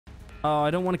Oh,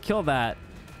 I don't want to kill that.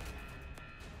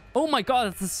 Oh my god,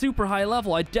 that's a super high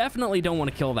level. I definitely don't want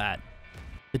to kill that.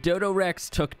 The Dodo Rex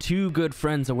took 2 good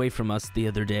friends away from us the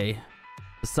other day.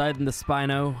 Poseidon the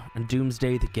Spino and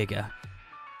Doomsday the Giga.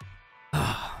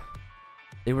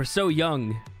 They were so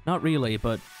young. Not really,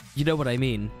 but you know what I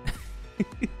mean.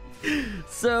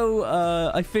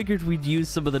 So, I figured we'd use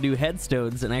some of the new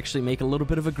headstones and actually make a little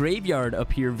bit of a graveyard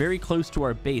up here very close to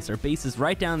our base. Our base is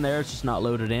right down there. It's just not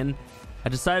loaded in. I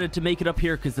decided to make it up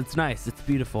here because it's nice, it's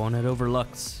beautiful, and it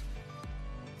overlooks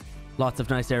lots of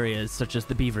nice areas, such as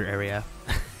the beaver area.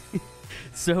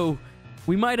 So,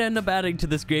 we might end up adding to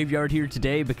this graveyard here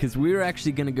today because we're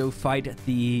actually going to go fight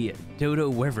the Dodo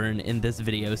Wyvern in this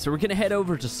video. So we're going to head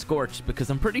over to Scorched because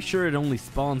I'm pretty sure it only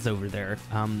spawns over there.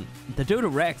 The Dodo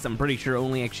Rex, I'm pretty sure,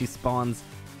 only actually spawns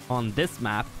on this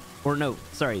map. Or no,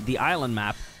 sorry, the island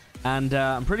map. And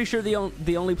I'm pretty sure the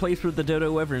only place where the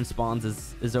Dodo Wyvern spawns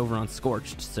is over on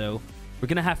Scorched. So we're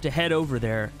going to have to head over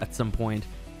there at some point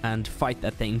and fight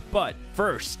that thing. But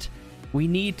first, we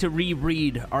need to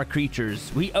rebreed our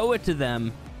creatures. We owe it to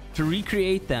them to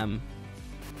recreate them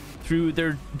through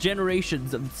their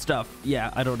generations of stuff. Yeah,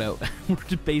 I don't know.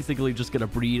 We're basically just going to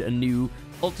breed a new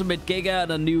Ultimate Giga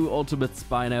and a new Ultimate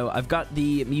Spino. I've got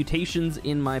the mutations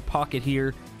in my pocket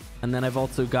here, and then I've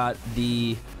also got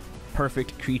the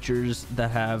perfect creatures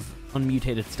that have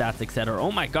unmutated stats, etc.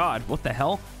 Oh my god, what the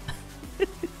hell?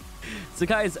 So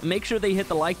guys, make sure they hit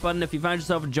the like button if you find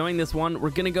yourself enjoying this one.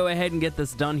 We're going to go ahead and get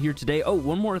this done here today. Oh,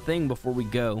 one more thing before we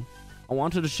go. I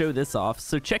wanted to show this off.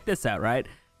 So check this out, right?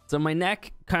 So my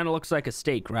neck kind of looks like a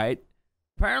steak, right?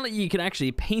 Apparently you can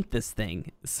actually paint this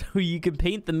thing. So you can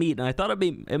paint the meat. And I thought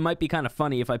it might be kind of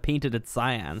funny if I painted it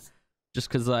cyan. Just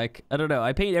because, like, I don't know.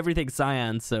 I paint everything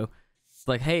cyan. So it's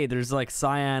like, hey, there's like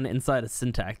cyan inside a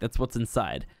Syntac. That's what's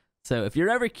inside. So if you're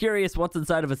ever curious what's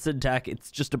inside of a Syntac, it's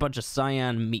just a bunch of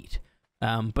cyan meat.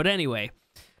 But anyway,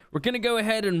 we're going to go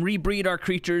ahead and rebreed our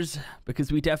creatures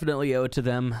because we definitely owe it to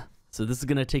them. So this is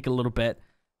going to take a little bit.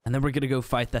 And then we're going to go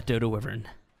fight that Dodo Wyvern.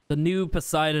 The new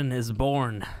Poseidon is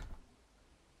born.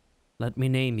 Let me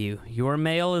name you. You're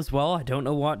male as well. I don't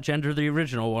know what gender the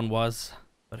original one was.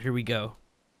 But here we go.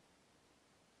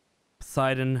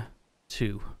 Poseidon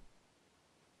 2.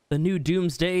 The new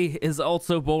Doomsday is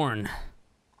also born.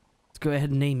 Let's go ahead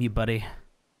and name you, buddy.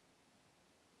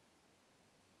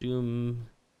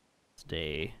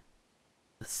 Doomsday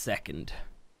the 2nd.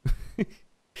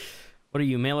 What are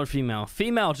you, male or female?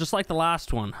 Female, just like the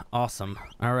last one. Awesome.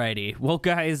 Alrighty. Well,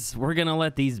 guys, we're gonna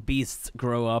let these beasts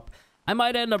grow up. I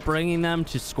might end up bringing them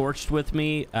to Scorched with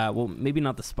me. Well, maybe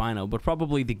not the Spino, but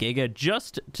probably the Giga,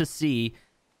 just to see,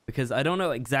 because I don't know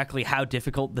exactly how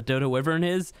difficult the Dodo Wyvern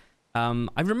is.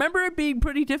 I remember it being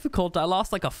pretty difficult. I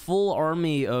lost like a full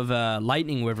army of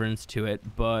lightning wyverns to it,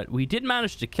 but we did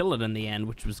manage to kill it in the end,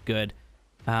 which was good.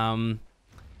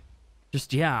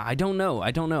 Just, yeah, I don't know.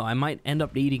 I might end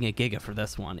up needing a Giga for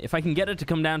this one. If I can get it to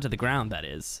come down to the ground, that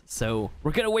is. So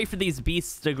we're going to wait for these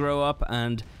beasts to grow up,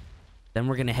 and then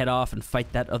we're going to head off and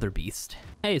fight that other beast.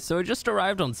 Hey, so I just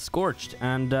arrived on Scorched,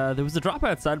 and there was a drop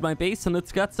outside my base, and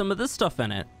it's got some of this stuff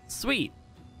in it. Sweet.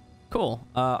 Cool.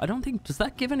 I don't think... Does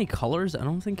that give any colors? I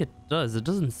don't think it does. It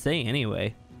doesn't say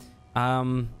anyway.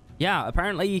 Yeah,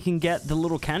 apparently you can get the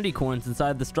little candy coins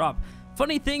inside this drop.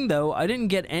 Funny thing, though, I didn't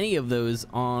get any of those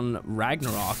on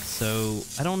Ragnarok, so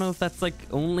I don't know if that's, like,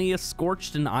 only a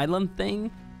Scorched and Island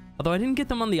thing. Although I didn't get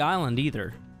them on the island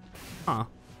either. Huh.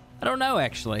 I don't know,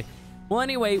 actually. Well,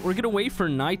 anyway, we're going to wait for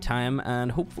nighttime, and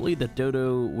hopefully the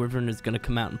Dodo Wyvern is going to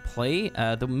come out and play.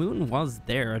 The moon was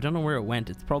there. I don't know where it went.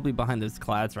 It's probably behind those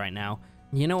clouds right now.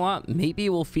 You know what? Maybe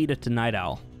we'll feed it to Night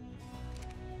Owl.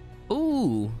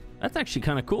 Ooh, that's actually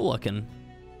kind of cool looking.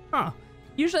 Huh.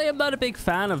 Usually I'm not a big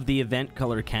fan of the event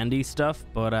color candy stuff,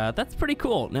 but that's pretty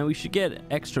cool. Now, we should get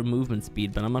extra movement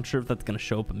speed, but I'm not sure if that's going to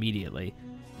show up immediately.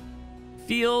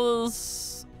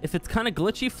 Feels... If it's kind of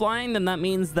glitchy flying, then that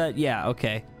means that, yeah,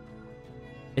 okay.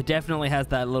 It definitely has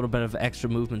that little bit of extra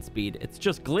movement speed. It's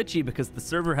just glitchy because the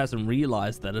server hasn't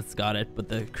realized that it's got it, but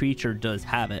the creature does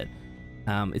have it.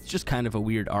 It's just kind of a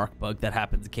weird arc bug that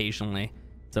happens occasionally.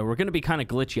 So we're going to be kind of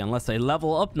glitchy unless I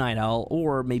level up Night Owl,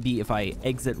 or maybe if I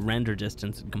exit render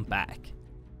distance and come back.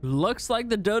 Looks like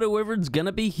the Dodo Wyvern's going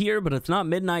to be here, but it's not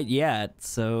midnight yet,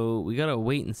 so we got to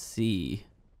wait and see.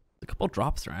 A couple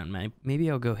drops around, man.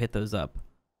 Maybe I'll go hit those up.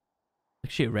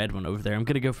 Actually, a red one over there. I'm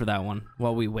gonna go for that one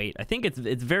while we wait. I think it's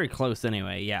very close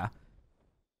anyway. Yeah,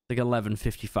 like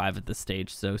 11:55 at this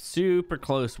stage, so super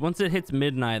close. Once it hits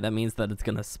midnight, that means that it's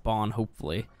gonna spawn.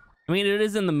 Hopefully, I mean it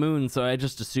is in the moon, so I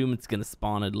just assume it's gonna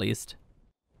spawn at least.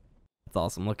 That's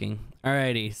awesome looking.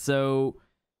 Alrighty, so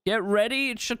get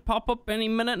ready. It should pop up any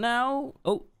minute now.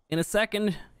 Oh, in a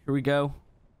second. Here we go.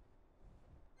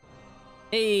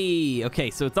 Hey, okay,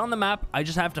 so it's on the map. I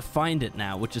just have to find it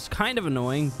now, which is kind of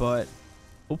annoying, but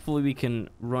hopefully we can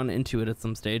run into it at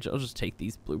some stage. I'll just take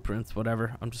these blueprints,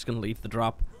 whatever. I'm just gonna leave the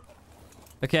drop.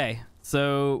 Okay,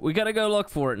 so we gotta go look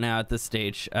for it now at this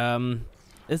stage.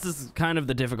 This is kind of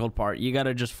the difficult part. You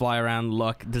gotta just fly around,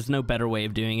 look. There's no better way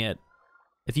of doing it.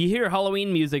 If you hear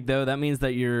Halloween music, though, that means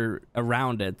that you're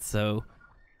around it, so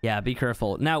yeah, be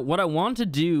careful. Now, what I want to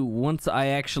do once I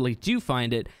actually do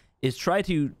find it is try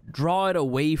to draw it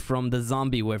away from the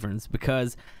zombie wyverns,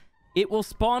 because it will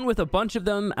spawn with a bunch of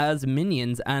them as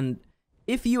minions, and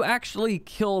if you actually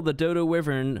kill the dodo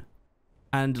wyvern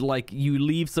and like you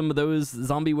leave some of those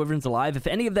zombie wyverns alive, if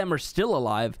any of them are still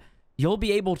alive, you'll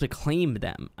be able to claim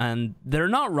them, and they're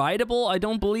not rideable, I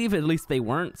don't believe. At least they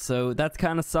weren't, so that's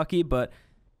kind of sucky, but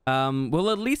we'll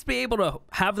at least be able to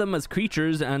have them as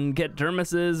creatures and get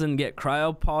dermises and get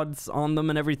cryopods on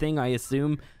them and everything, I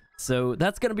assume. So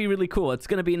that's going to be really cool. It's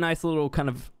going to be a nice little kind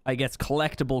of, I guess,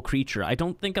 collectible creature. I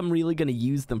don't think I'm really going to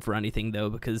use them for anything, though,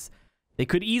 because they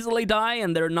could easily die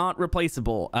and they're not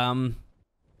replaceable.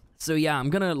 So yeah,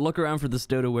 I'm going to look around for this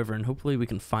dodo wyvern. Hopefully we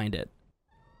can find it.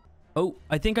 Oh,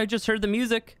 I think I just heard the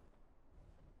music.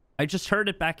 I just heard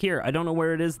it back here. I don't know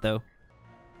where it is, though.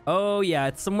 Oh, yeah,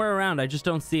 it's somewhere around. I just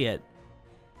don't see it.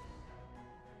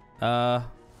 I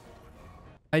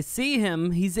see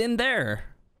him. He's in there.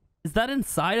 Is that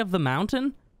inside of the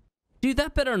mountain? Dude,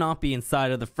 that better not be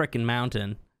inside of the frickin'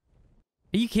 mountain.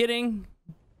 Are you kidding?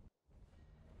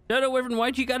 Dodo Wyvern,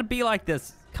 why'd you gotta be like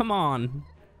this? Come on.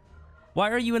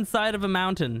 Why are you inside of a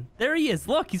mountain? There he is.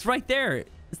 Look, he's right there.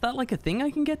 Is that like a thing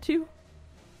I can get to?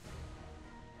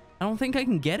 I don't think I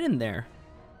can get in there.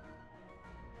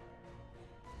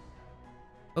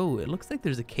 Oh, it looks like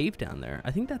there's a cave down there. I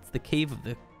think that's the cave of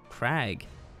the crag.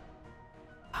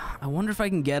 I wonder if I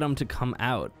can get him to come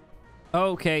out.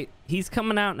 Okay, he's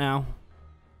coming out now.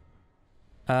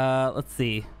 Let's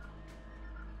see.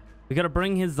 We gotta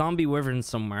bring his zombie wyverns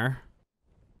somewhere.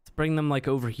 Let's bring them like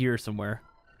over here somewhere.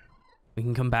 We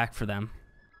can come back for them.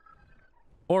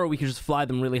 Or we could just fly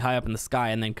them really high up in the sky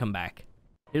and then come back.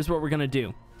 Here's what we're gonna do.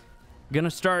 I'm gonna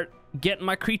start getting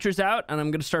my creatures out and I'm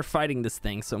gonna start fighting this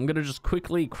thing. So I'm gonna just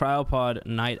quickly cryopod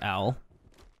Night Owl.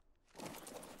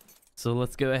 So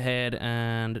let's go ahead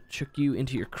and chuck you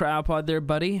into your cryopod there,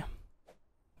 buddy.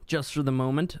 Just for the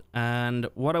moment. And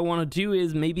what I want to do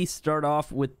is maybe start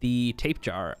off with the tape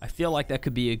jar. I feel like that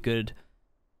could be a good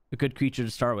creature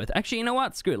to start with. Actually, you know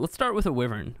what? Screw it. Let's start with a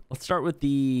wyvern. Let's start with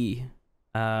the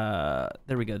there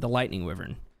we go, the lightning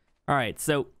wyvern. All right,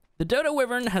 so the dodo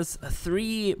wyvern has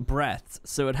 3 breaths.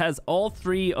 So it has all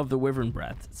 3 of the wyvern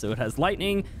breaths. So it has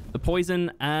lightning, the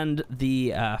poison, and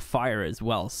the fire as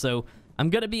well. So I'm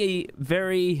gonna be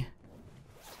very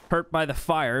hurt by the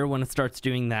fire when it starts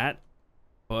doing that.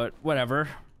 But whatever.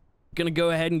 Gonna go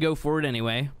ahead and go for it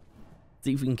anyway.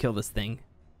 See if we can kill this thing.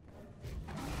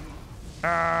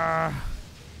 There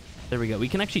we go. We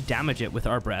can actually damage it with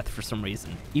our breath for some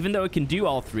reason. Even though it can do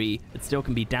all 3, it still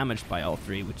can be damaged by all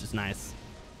 3, which is nice.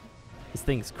 This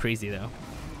thing's crazy, though.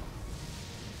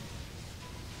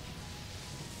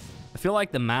 I feel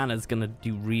like the mana's gonna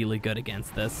do really good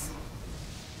against this.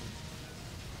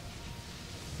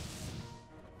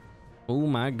 Oh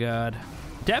my god.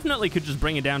 Definitely could just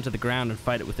bring it down to the ground and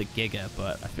fight it with a Giga,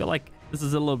 but I feel like this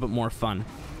is a little bit more fun.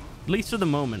 At least for the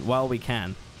moment, while we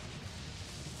can.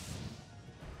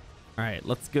 Alright,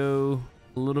 let's go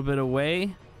a little bit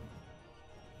away.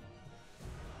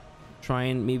 Try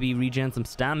and maybe regen some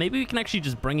stamina. Maybe we can actually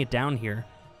just bring it down here.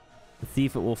 And see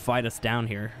if it will fight us down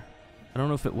here. I don't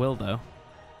know if it will, though.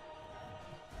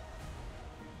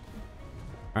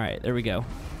 Alright, there we go.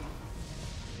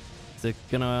 Is it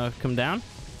gonna come down?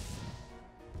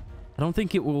 I don't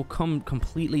think it will come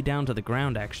completely down to the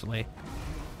ground, actually.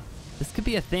 This could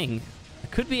be a thing. I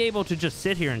could be able to just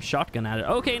sit here and shotgun at it.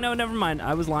 Okay, no, never mind.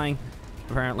 I was lying,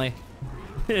 apparently.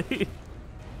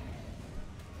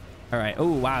 Alright.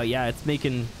 Oh, wow. Yeah, it's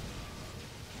making...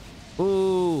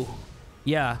 Ooh.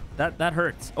 Yeah, that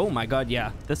hurts. Oh, my God,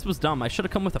 yeah. This was dumb. I should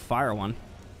have come with a fire one.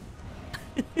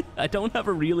 I don't have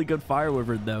a really good fire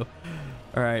wyvern, though.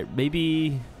 Alright,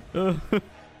 maybe...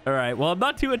 Alright, well, I'm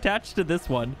not too attached to this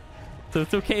one. So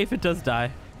it's okay if it does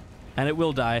die. And it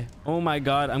will die. Oh my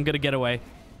god, I'm gonna get away.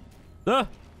 Ah!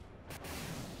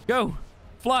 Go!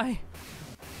 Fly!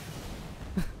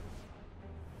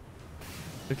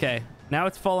 Okay, now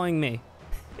it's following me.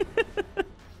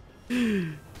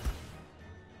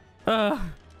 Not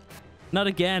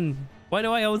again. Why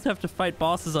do I always have to fight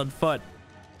bosses on foot?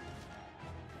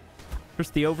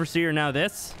 First the Overseer, now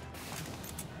this.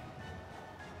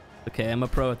 Okay, I'm a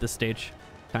pro at this stage.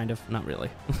 Kind of. Not really.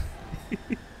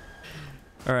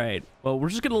 All right. Well, we're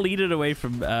just going to lead it away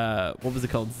from, what was it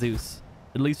called? Zeus.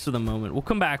 At least for the moment. We'll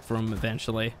come back for him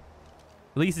eventually.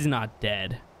 At least he's not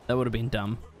dead. That would have been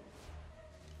dumb.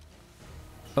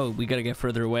 Oh, we got to get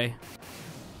further away.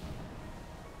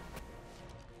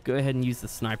 Go ahead and use the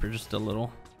sniper just a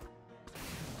little.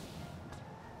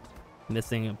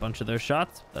 Missing a bunch of those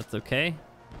shots. That's okay.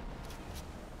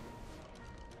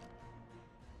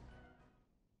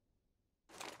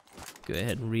 Go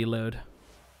ahead and reload.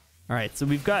 All right, so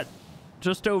we've got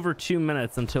just over 2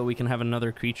 minutes until we can have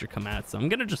another creature come out. So I'm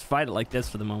going to just fight it like this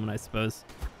for the moment, I suppose.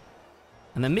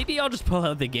 And then maybe I'll just pull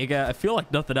out the Giga. I feel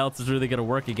like nothing else is really going to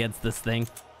work against this thing.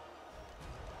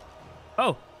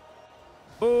 Oh.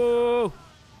 Oh.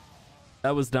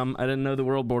 That was dumb. I didn't know the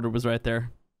world border was right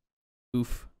there.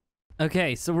 Oof.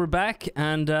 Okay, so we're back,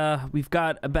 and we've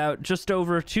got about just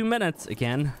over 2 minutes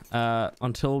again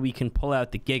until we can pull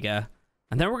out the Giga.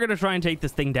 And then we're going to try and take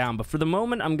this thing down. But for the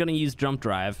moment, I'm going to use jump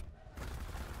drive.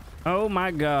 Oh my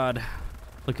god.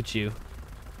 Look at you.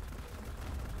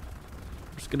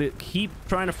 Just going to keep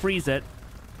trying to freeze it.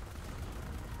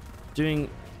 Doing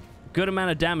a good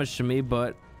amount of damage to me,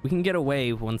 but we can get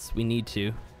away once we need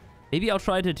to. Maybe I'll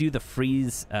try to do the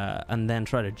freeze and then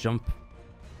try to jump.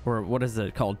 Or what is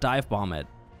it called? Dive bomb it.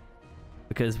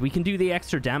 Because we can do the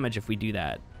extra damage if we do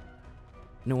that.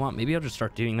 You know what? Maybe I'll just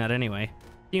start doing that anyway.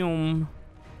 Boom.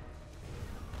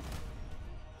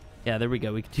 Yeah, there we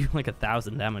go. We could do like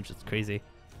 1,000 damage. It's crazy.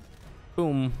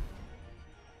 Boom.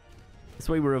 This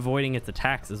way we're avoiding its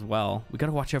attacks as well. We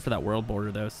gotta watch out for that world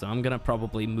border though, so I'm gonna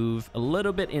probably move a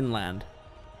little bit inland.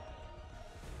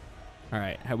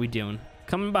 Alright, how we doing?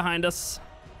 Coming behind us.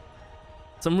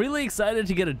 So I'm really excited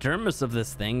to get a dermis of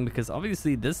this thing, because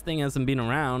obviously this thing hasn't been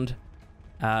around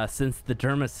since the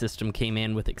dermis system came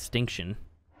in with Extinction.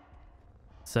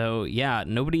 So yeah,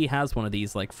 nobody has one of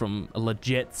these like from a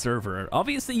legit server.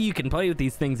 Obviously you can play with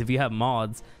these things if you have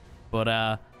mods, but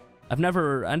I've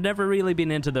never really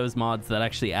been into those mods that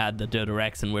actually add the Dodo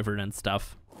and Wyvern and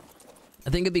stuff. I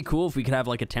think it'd be cool if we could have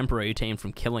like a temporary tame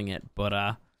from killing it, but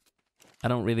I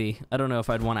don't know if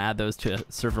I'd want to add those to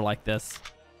a server like this.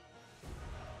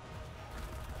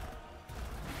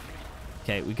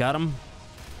 Okay, we got him.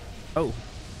 Oh.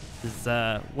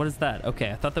 What is that?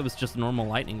 Okay, I thought that was just normal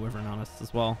lightning wyvern on us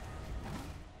as well.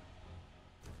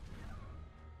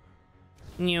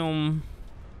 Nyum.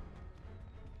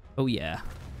 Oh yeah.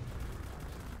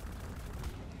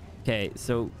 Okay,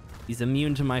 so he's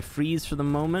immune to my freeze for the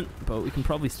moment, but we can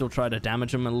probably still try to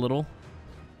damage him a little.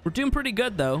 We're doing pretty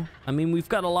good though. I mean, we've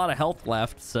got a lot of health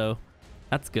left, so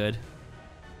that's good.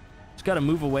 Just gotta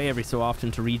move away every so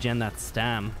often to regen that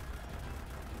stam.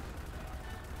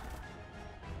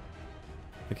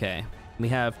 Okay, we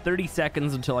have 30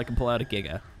 seconds until I can pull out a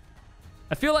Giga.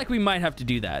 I feel like we might have to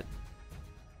do that.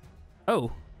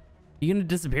 Oh, you gonna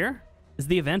disappear? Is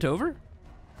the event over?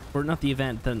 Or not the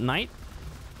event, the night?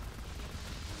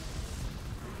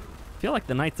 I feel like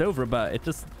the night's over, but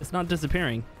it's not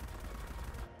disappearing.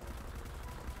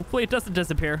 Hopefully it doesn't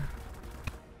disappear.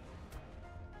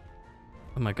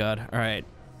 Oh my god, all right.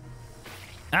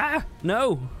 Ah,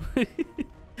 no!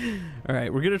 All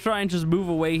right, we're gonna try and just move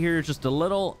away here just a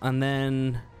little and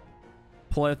then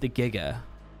pull out the Giga.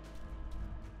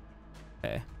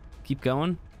 Okay, keep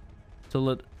going till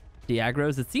it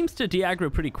de-aggros. It seems to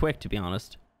de-aggro pretty quick, to be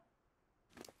honest.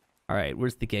 All right,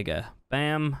 where's the Giga?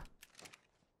 Bam.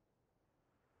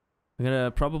 I'm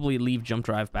gonna probably leave jump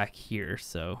drive back here,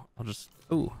 so I'll just...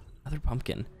 Ooh, another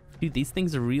pumpkin. Dude, these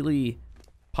things are really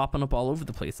popping up all over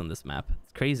the place on this map.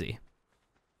 It's crazy.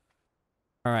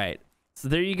 All right. So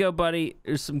there you go, buddy.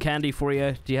 There's some candy for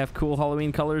you. Do you have cool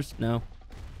Halloween colors? No.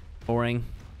 Boring.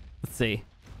 Let's see.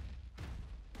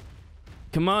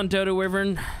 Come on, Dodo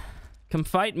Wyvern. Come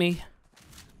fight me.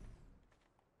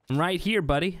 I'm right here,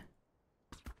 buddy.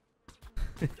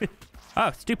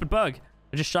 Oh, stupid bug.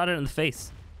 I just shot it in the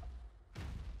face.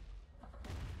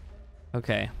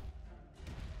 Okay.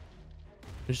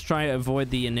 I'm just trying to avoid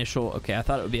the initial... Okay, I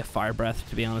thought it would be a fire breath,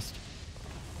 to be honest.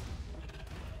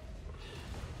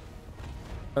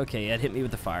 Okay, it hit me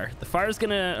with the fire. The fire's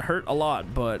gonna hurt a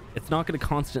lot, but it's not gonna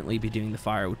constantly be doing the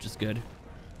fire, which is good.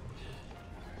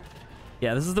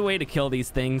 Yeah, this is the way to kill these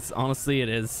things. Honestly, it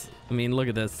is. I mean, look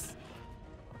at this.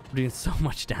 We're doing so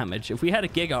much damage. If we had a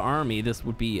Giga army, this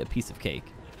would be a piece of cake.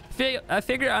 I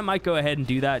figure I might go ahead and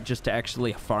do that just to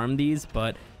actually farm these,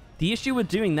 but the issue with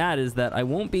doing that is that I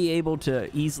won't be able to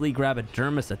easily grab a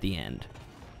dermis at the end.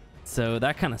 So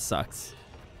that kind of sucks.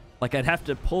 Like, I'd have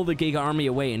to pull the Giga army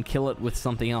away and kill it with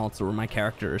something else, or my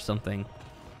character or something.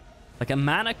 Like, a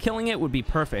mana killing it would be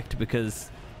perfect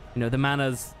because, you know, the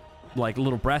mana's like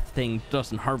little breath thing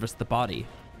doesn't harvest the body.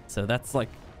 So that's like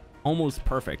almost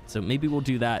perfect. So maybe we'll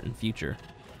do that in future.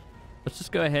 Let's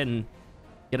just go ahead and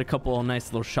get a couple of nice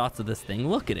little shots of this thing.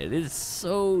 Look at it. It is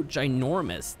so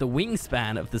ginormous. The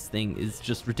wingspan of this thing is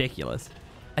just ridiculous.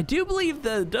 I do believe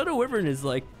the Dodo Wyvern is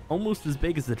like almost as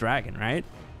big as the dragon, right?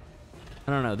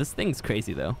 I don't know. This thing's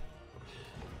crazy though.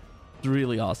 It's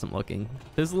really awesome looking.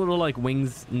 There's little like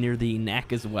wings near the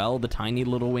neck as well. The tiny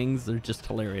little wings are just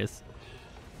hilarious.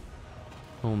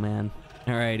 Oh man.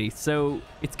 Alrighty, so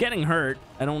it's getting hurt.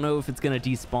 I don't know if it's gonna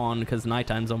despawn because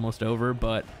nighttime's almost over,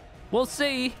 but we'll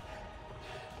see.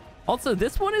 Also,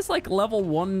 this one is like level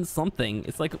 1 something.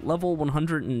 It's like level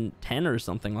 110 or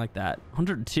something like that.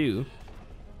 102.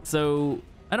 So,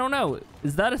 I don't know.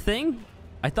 Is that a thing?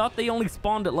 I thought they only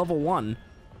spawned at level 1.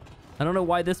 I don't know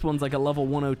why this one's like a level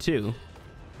 102.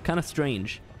 Kind of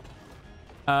strange.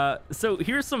 So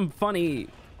here's some funny,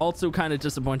 also kind of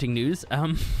disappointing news.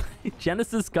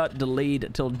 Genesis got delayed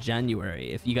till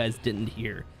January, if you guys didn't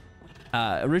hear.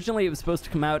 Originally, it was supposed to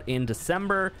come out in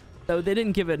December, though they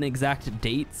didn't give it an exact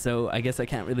date, so I guess I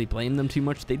can't really blame them too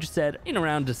much. They just said in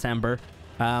around December.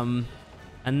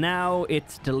 And now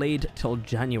it's delayed till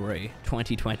January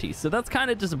 2020. So that's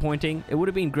kind of disappointing. It would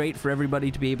have been great for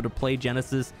everybody to be able to play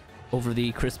Genesis over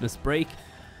the Christmas break.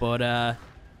 But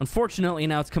unfortunately,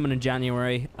 now it's coming in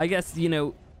January. I guess, you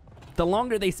know, the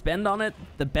longer they spend on it,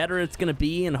 the better it's going to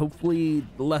be. And hopefully,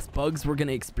 the less bugs we're going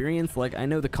to experience. Like, I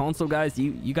know the console guys,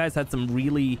 you guys had some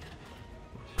really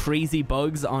crazy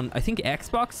bugs on, I think,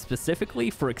 Xbox specifically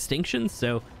for Extinction.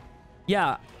 So,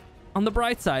 yeah. On the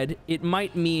bright side, it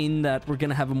might mean that we're going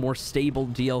to have a more stable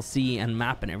DLC and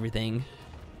map and everything.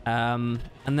 And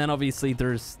then obviously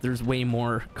there's way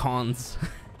more cons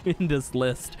in this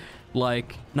list.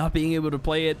 Like not being able to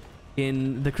play it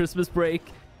in the Christmas break,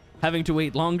 having to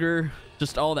wait longer,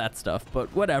 just all that stuff.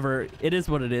 But whatever, it is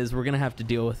what it is. We're going to have to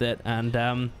deal with it. And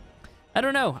I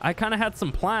don't know. I kind of had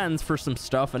some plans for some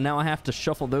stuff, and now I have to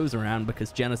shuffle those around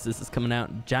because Genesis is coming out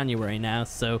in January now.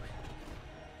 So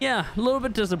yeah, a little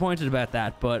bit disappointed about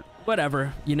that, but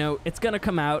whatever. You know, it's going to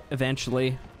come out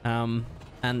eventually, and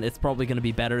it's probably going to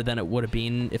be better than it would have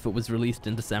been if it was released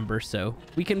in December, so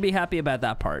we can be happy about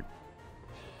that part.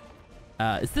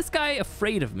 Is this guy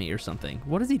afraid of me or something?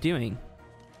 What is he doing?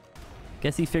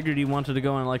 Guess he figured he wanted to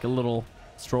go on like a little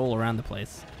stroll around the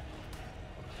place.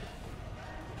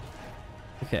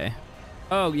 Okay.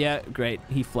 Oh, yeah, great.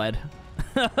 He fled.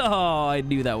 Oh, I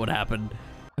knew that would happen.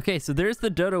 Okay, so there's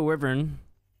the Dodo Wyvern.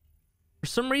 For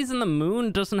some reason, the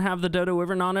moon doesn't have the Dodo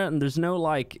Wyvern on it, and there's no,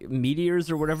 like, meteors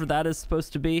or whatever that is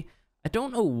supposed to be. I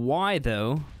don't know why,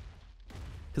 though.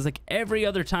 Because, like, every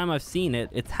other time I've seen it,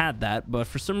 it's had that. But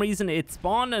for some reason, it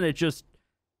spawned, and it just...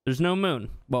 There's no moon.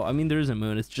 Well, I mean, there is a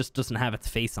moon. It just doesn't have its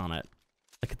face on it.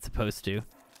 Like it's supposed to.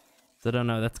 So, I don't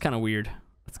know. That's kind of weird.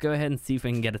 Let's go ahead and see if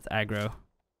we can get its aggro.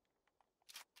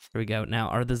 Here we go. Now,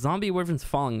 are the zombie wyverns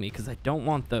following me? Because I don't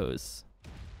want those.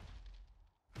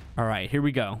 Alright, here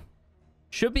we go.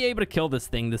 Should be able to kill this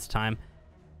thing this time.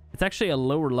 It's actually a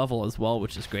lower level as well,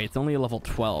 which is great. It's only a level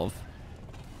 12.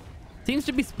 Seems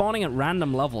to be spawning at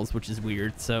random levels, which is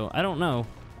weird. So, I don't know.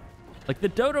 Like, the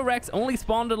Dodo Rex only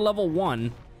spawned at level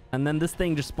 1. And then this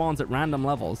thing just spawns at random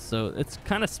levels. So, it's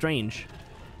kind of strange.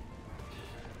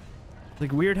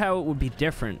 Like, weird how it would be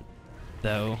different,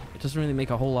 though. It doesn't really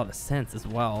make a whole lot of sense as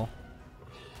well.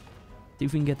 See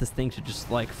if we can get this thing to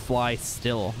just, like, fly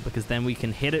still. Because then we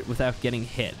can hit it without getting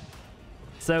hit.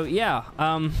 So, yeah,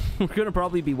 we're going to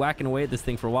probably be whacking away at this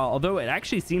thing for a while. Although it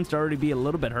actually seems to already be a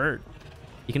little bit hurt.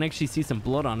 You can actually see some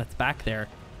blood on its back there.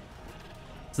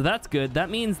 So that's good. That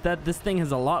means that this thing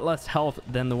has a lot less health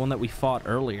than the one that we fought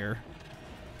earlier.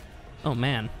 Oh,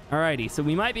 man. Alrighty, so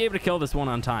we might be able to kill this one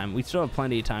on time. We still have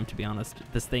plenty of time, to be honest.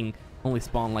 This thing only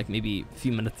spawned, like, maybe a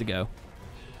few minutes ago.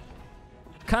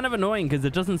 Kind of annoying, because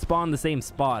it doesn't spawn the same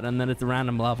spot, and then it's a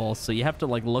random level, so you have to,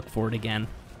 like, look for it again.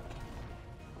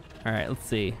 Alright, let's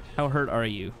see. How hurt are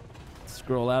you?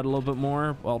 Scroll out a little bit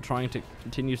more while trying to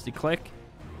continuously click.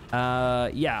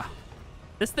 Yeah.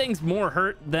 This thing's more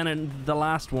hurt than the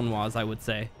last one was, I would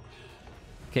say.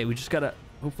 Okay, we just gotta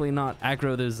hopefully not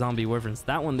aggro those zombie wyverns.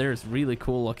 That one there is really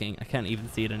cool looking. I can't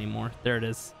even see it anymore. There it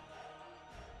is.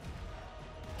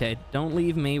 Okay, don't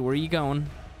leave me. Where are you going?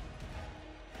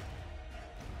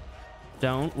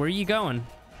 Don't. Where are you going?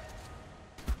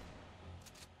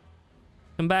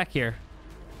 Come back here.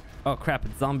 Oh crap,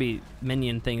 its zombie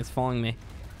minion thing is following me.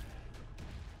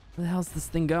 Where the hell's this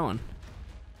thing going?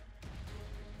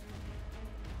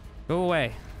 Go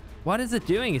away. What is it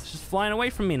doing? It's just flying away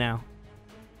from me now.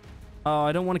 Oh,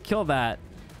 I don't want to kill that.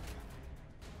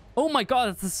 Oh my god,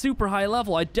 it's a super high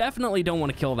level. I definitely don't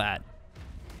want to kill that.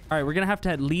 All right, we're gonna have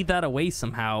to lead that away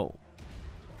somehow,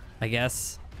 I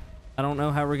guess. I don't know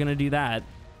how we're gonna do that.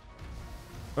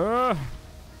 Ugh.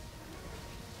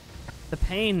 The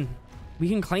pain. We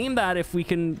can claim that if we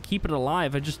can keep it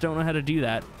alive. I just don't know how to do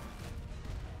that.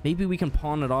 Maybe we can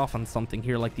pawn it off on something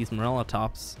here, like these Morella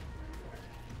tops.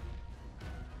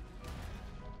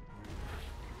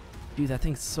 Dude, that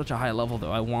thing's such a high level,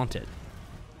 though. I want it.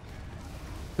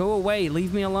 Go away.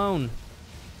 Leave me alone.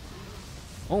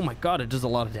 Oh my god, it does a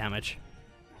lot of damage.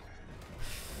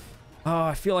 Oh,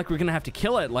 I feel like we're gonna have to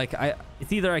kill it. Like,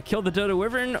 it's either I kill the Dodo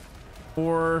Wyvern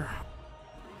or...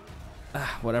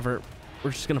 whatever.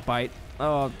 We're just gonna bite.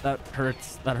 Oh, that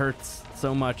hurts. That hurts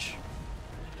so much.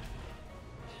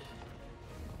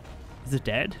 Is it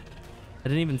dead? I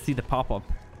didn't even see the pop-up.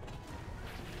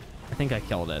 I think I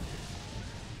killed it.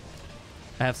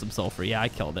 I have some sulfur. Yeah, I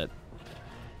killed it.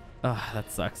 Oh,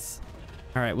 that sucks.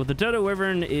 All right, well, the Dodo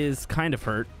Wyvern is kind of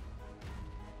hurt.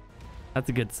 That's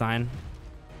a good sign.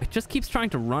 It just keeps trying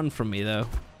to run from me, though.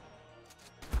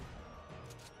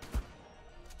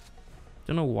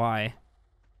 Don't know why.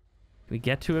 Can we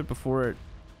get to it before it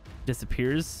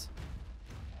disappears?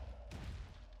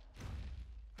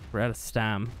 We're out of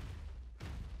stam.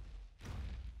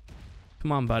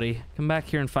 Come on, buddy. Come back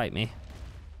here and fight me.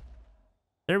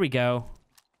 There we go.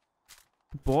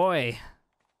 Good boy.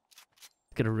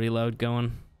 Let's get a reload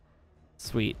going.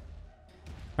 Sweet.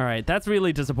 All right, that's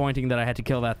really disappointing that I had to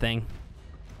kill that thing.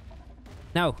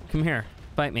 No, come here.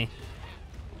 Fight me.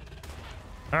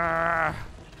 Ah!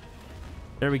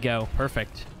 There we go.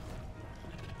 Perfect.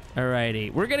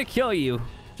 Alrighty. We're gonna kill you.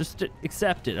 Just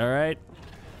accept it, alright?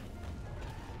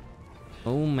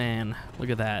 Oh, man. Look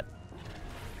at that.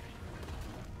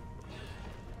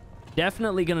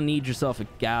 Definitely gonna need yourself a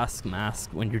gas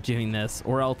mask when you're doing this,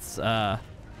 or else, I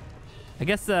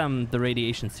guess, the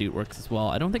radiation suit works as well.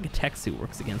 I don't think a tech suit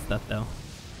works against that, though.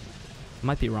 I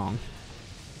might be wrong.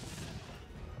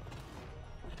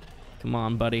 Come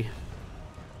on, buddy.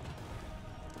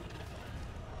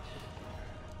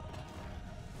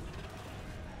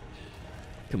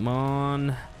 Come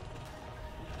on.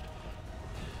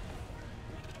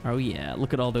 Oh, yeah.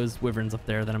 Look at all those wyverns up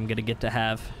there that I'm gonna get to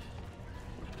have.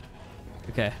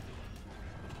 Okay.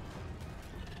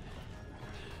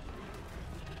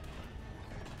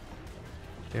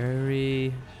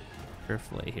 Very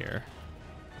carefully here.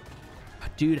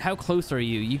 Dude, how close are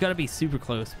you? You gotta be super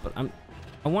close, but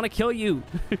I want to kill you.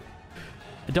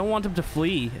 I don't want him to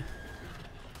flee.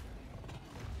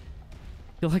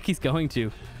 I feel like he's going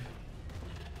to.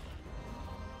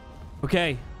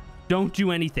 Okay, don't do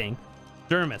anything.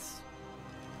 Dermis.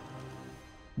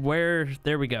 Where?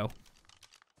 There we go.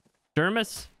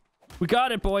 Dermis? We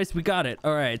got it, boys. We got it.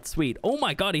 All right, sweet. Oh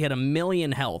my god, he had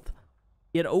 1,000,000 health.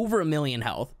 He had over 1,000,000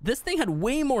 health. This thing had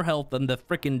way more health than the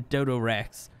freaking Dodo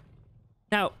Rex.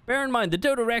 Now, bear in mind, the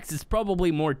Dodo Rex is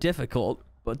probably more difficult,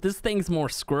 but this thing's more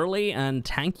squirrely and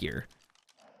tankier.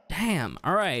 Damn,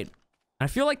 all right. I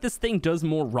feel like this thing does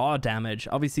more raw damage.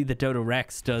 Obviously, the Dodo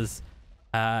Rex does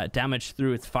damage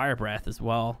through its fire breath as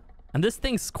well. And this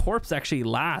thing's corpse actually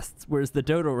lasts, whereas the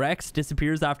Dodo Rex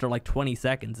disappears after like 20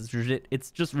 seconds.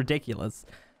 It's just ridiculous.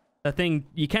 That thing,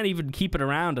 you can't even keep it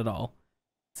around at all.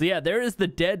 So yeah, there is the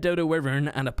dead Dodo Wyvern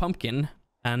and a pumpkin.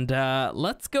 And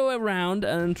let's go around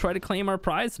and try to claim our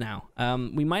prize now.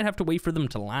 We might have to wait for them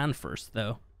to land first,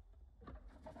 though.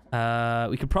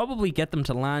 We could probably get them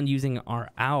to land using our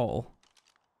owl.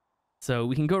 So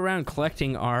we can go around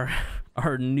collecting our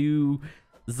new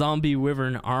zombie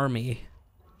wyvern army.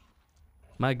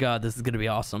 My god, this is going to be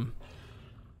awesome.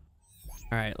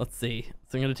 All right, let's see.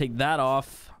 So I'm going to take that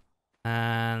off.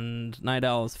 And Night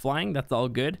Owl is flying. That's all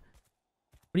good.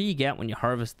 What do you get when you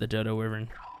harvest the Dodo Wyvern?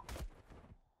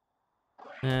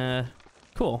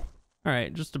 Cool. All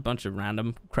right, just a bunch of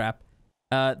random crap.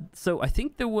 So I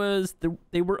think they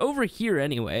were over here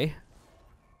anyway.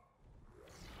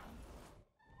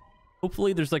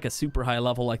 Hopefully there's like a super high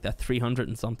level like that 300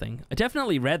 and something. I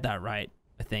definitely read that right,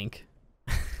 I think.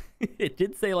 It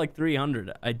did say like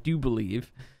 300, I do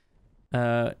believe.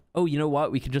 Oh, you know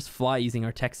what? We could just fly using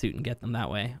our tech suit and get them that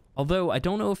way. Although I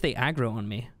don't know if they aggro on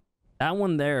me. That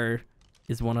one there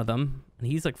is one of them, and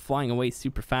he's like flying away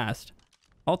super fast.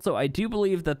 Also, I do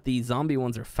believe that the zombie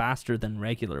ones are faster than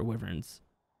regular wyverns.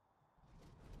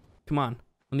 Come on,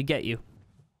 let me get you.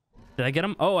 Did I get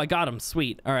him? Oh, I got him.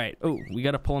 Sweet. All right. Oh, we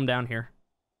got to pull him down here.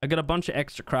 I got a bunch of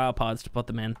extra cryopods to put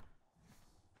them in.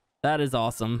 That is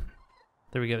awesome.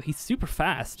 There we go. He's super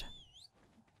fast.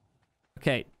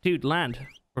 Okay, dude, land.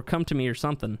 Or come to me or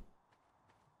something.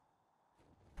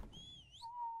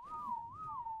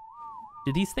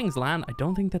 Do these things land? I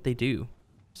don't think that they do.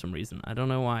 For some reason. I don't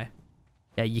know why.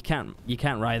 Yeah, you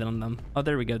can't ride on them. Oh,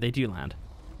 there we go. They do land.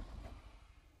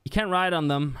 You can't ride on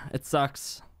them. It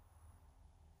sucks.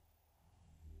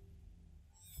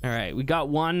 All right, we got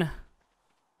one.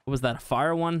 What was that? A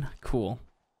fire one? Cool.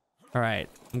 All right,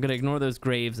 I'm gonna ignore those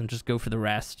graves and just go for the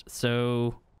rest.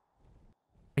 So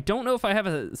I don't know if I have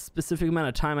a specific amount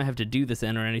of time I have to do this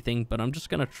in or anything, but I'm just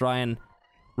gonna try and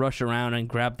rush around and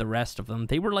grab the rest of them.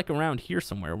 They were like around here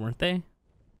somewhere, weren't they?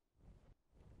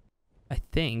 I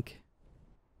think.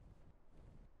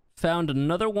 Found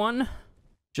another one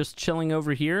just chilling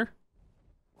over here.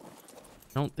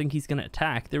 I don't think he's gonna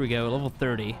attack. There we go, level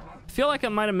 30. I feel like I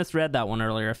might have misread that one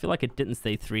earlier. I feel like it didn't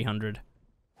say 300.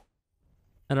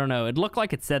 I don't know. It looked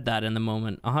like it said that in the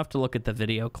moment. I'll have to look at the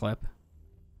video clip.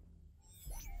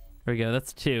 There we go.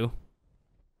 That's 2.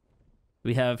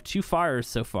 We have 2 fires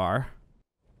so far.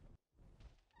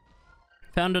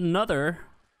 Found another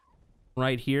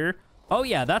right here. Oh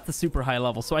yeah, that's a super high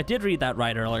level. So I did read that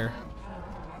right earlier.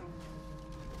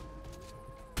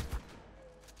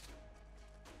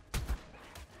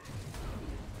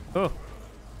 Oh,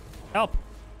 help.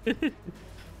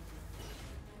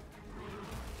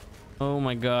 Oh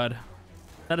my god.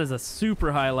 That is a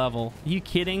super high level. Are you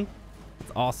kidding?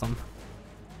 That's awesome.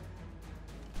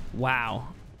 Wow.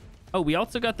 Oh, we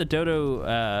also got the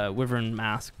Dodo Wyvern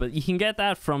mask, but you can get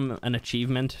that from an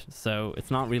achievement, so it's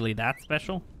not really that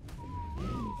special.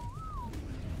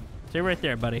 Stay right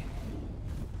there, buddy.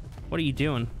 What are you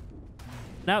doing?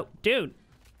 No, dude.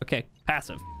 Okay,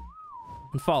 passive.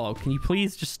 And follow. Can you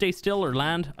please just stay still or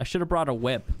land? I should have brought a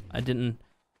whip. I didn't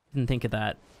think of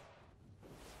that.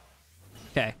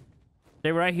 Okay.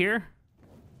 Stay right here.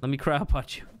 Let me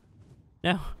cryopod you.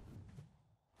 No.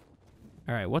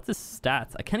 Alright, what's his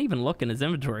stats? I can't even look in his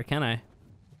inventory, can I?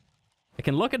 I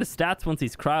can look at his stats once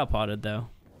he's cryopoded, though.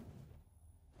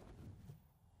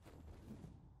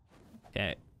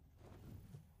 Okay.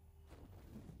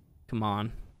 Come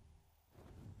on.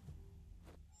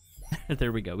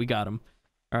 There we go. We got him.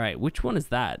 Alright, which one is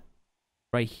that?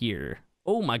 Right here.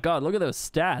 Oh my god, look at those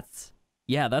stats.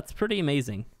 Yeah, that's pretty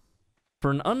amazing.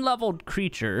 For an unleveled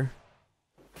creature,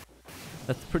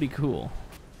 that's pretty cool.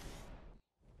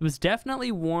 It was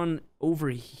definitely one over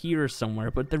here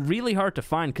somewhere, but they're really hard to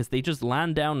find because they just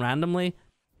land down randomly.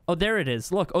 Oh, there it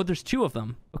is. Look. Oh, there's 2 of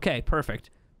them. Okay, perfect.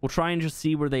 We'll try and just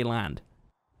see where they land.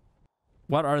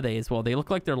 What are they as well? They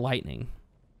look like they're lightning.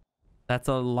 That's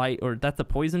a light, or that's a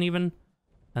poison even.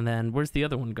 And then where's the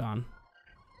other one gone?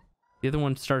 The other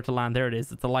one started to land. There it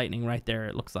is. It's a lightning right there,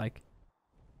 it looks like.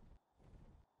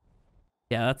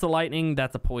 Yeah, that's a lightning.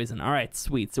 That's a poison. All right,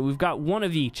 sweet. So we've got one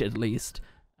of each at least.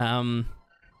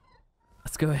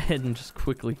 Let's go ahead and just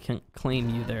quickly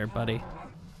claim you there, buddy.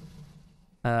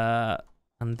 And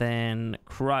then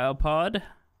cryopod.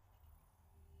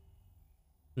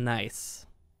 Nice.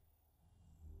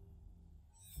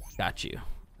 Got you.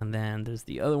 And then there's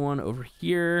the other one over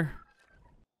here.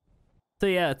 So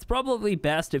yeah, it's probably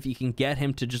best if you can get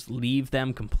him to just leave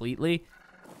them completely.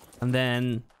 And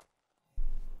then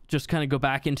just kind of go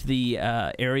back into the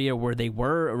area where they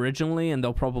were originally, and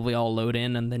they'll probably all load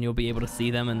in, and then you'll be able to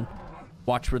see them and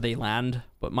watch where they land.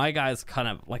 But my guy's kind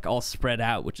of like all spread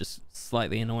out, which is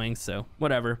slightly annoying, so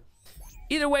whatever.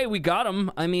 Either way, we got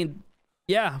them. I mean,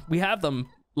 yeah, we have them.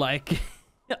 Like,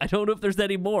 I don't know if there's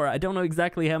any more. I don't know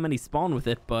exactly how many spawn with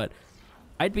it, but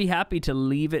I'd be happy to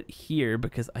leave it here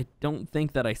because I don't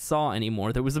think that I saw any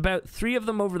more. There was about 3 of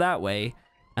them over that way,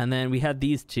 and then we had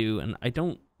these 2, and I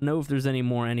don't know if there's any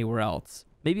more anywhere else.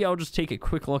 Maybe I'll just take a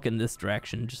quick look in this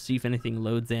direction, just see if anything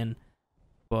loads in.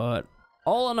 But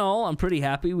all in all, I'm pretty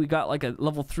happy. We got like a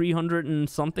level 300 and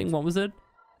something. What was it?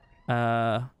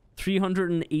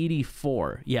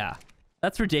 384. Yeah,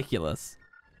 that's ridiculous.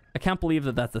 I can't believe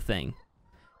that that's a thing.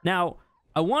 Now,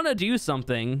 I want to do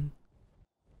something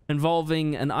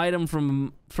involving an item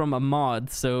from a mod.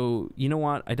 So, you know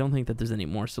what? I don't think that there's any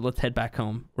more. So let's head back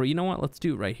home. Or you know what? Let's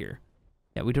do it right here.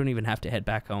 Yeah, we don't even have to head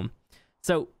back home.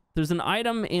 So there's an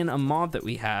item in a mod that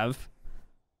we have.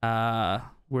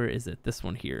 Where is it? This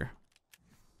one here.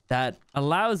 That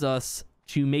allows us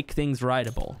to make things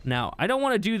rideable. Now, I don't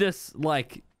want to do this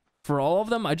like for all of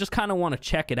them. I just kind of want to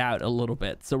check it out a little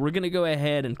bit. So we're going to go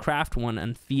ahead and craft one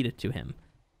and feed it to him.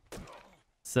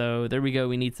 So there we go.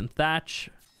 We need some thatch.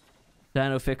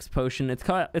 Dino Fix potion. It's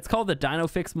called the Dino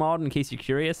Fix mod, in case you're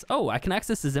curious. Oh, I can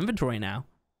access his inventory now.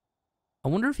 I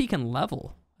wonder if he can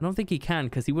level. I don't think he can,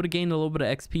 because he would have gained a little bit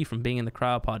of XP from being in the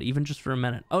cryopod, even just for a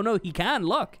minute. Oh, no, he can.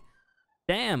 Look.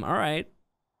 Damn. All right.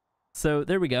 So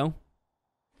there we go.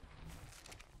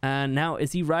 And now,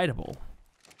 is he rideable?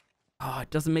 Oh, it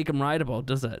doesn't make him rideable,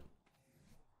 does it?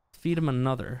 Feed him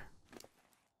another.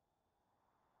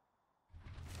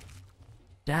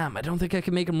 Damn, I don't think I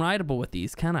can make them rideable with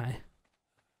these, can I?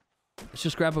 Let's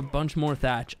just grab a bunch more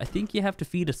thatch. I think you have to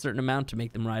feed a certain amount to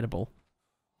make them rideable.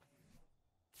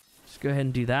 Just go ahead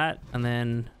and do that, and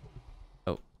then...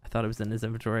 Oh, I thought it was in his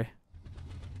inventory.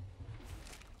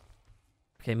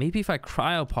 Okay, maybe if I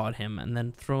cryopod him and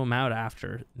then throw him out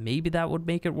after, maybe that would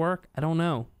make it work. I don't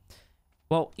know.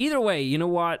 Well, either way, you know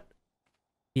what?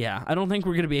 Yeah, I don't think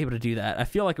we're going to be able to do that. I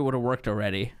feel like it would have worked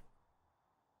already.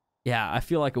 Yeah, I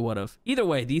feel like it would have. Either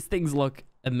way, these things look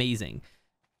amazing.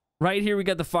 Right here, we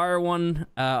got the fire one.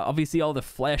 Obviously, all the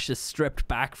flesh is stripped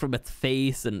back from its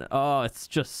face, and oh, it's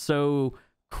just so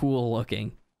cool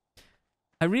looking.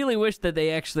 I really wish that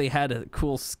they actually had a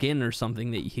cool skin or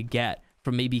something that you could get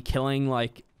from maybe killing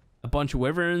like a bunch of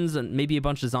wyverns and maybe a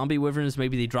bunch of zombie wyverns.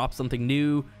 Maybe they drop something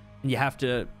new and you have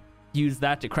to use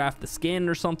that to craft the skin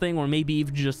or something, or maybe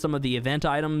even just some of the event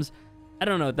items. I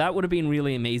don't know, that would have been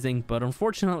really amazing, but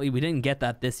unfortunately we didn't get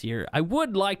that this year. I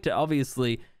would like to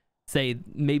obviously say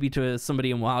maybe to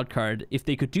somebody in wildcard, if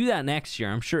they could do that next year,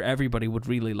 I'm sure everybody would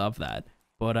really love that,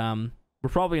 but we're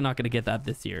probably not going to get that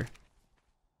this year.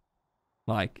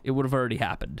 Like, it would have already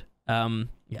happened.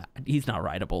 Yeah, he's not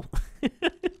rideable.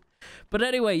 But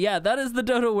anyway, yeah, that is the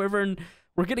Dodo Wyvern.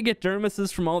 We're gonna get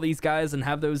dermises from all these guys and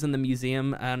have those in the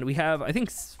museum, and we have, I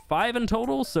think, 5 in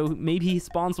total, so maybe he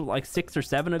spawns with like 6 or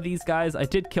 7 of these guys. I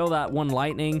did kill that one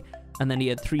lightning, and then he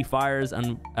had 3 fires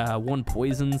and 1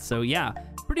 poison, so yeah,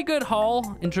 pretty good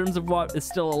haul in terms of what is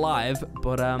still alive.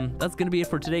 But that's gonna be it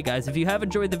for today, guys. If you have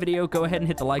enjoyed the video, go ahead and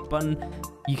hit the like button.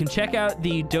 You can check out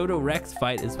the Dodo Rex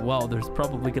fight as well. There's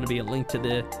probably gonna be a link to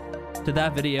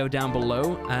that video down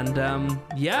below, and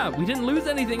yeah, we didn't lose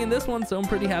anything in this one, so I'm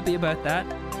pretty happy about that.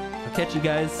 I'll catch you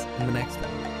guys in the next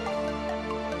one.